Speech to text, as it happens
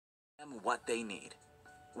them what they need.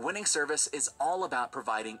 Winning service is all about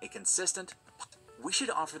providing a consistent. We should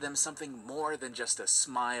offer them something more than just a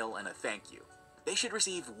smile and a thank you. They should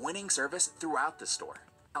receive winning service throughout the store,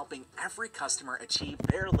 helping every customer achieve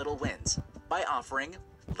their little wins by offering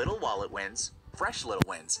little wallet wins, fresh little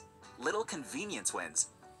wins, little convenience wins,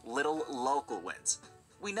 little local wins.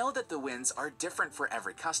 We know that the wins are different for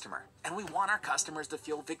every customer, and we want our customers to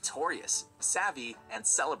feel victorious, savvy, and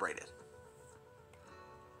celebrated.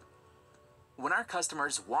 When our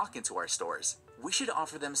customers walk into our stores, we should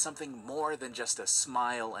offer them something more than just a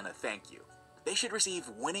smile and a thank you. They should receive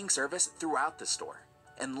winning service throughout the store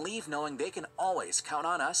and leave knowing they can always count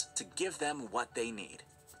on us to give them what they need.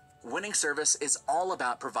 Winning service is all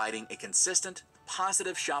about providing a consistent,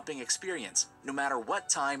 positive shopping experience no matter what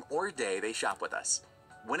time or day they shop with us.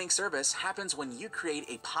 Winning service happens when you create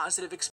a positive experience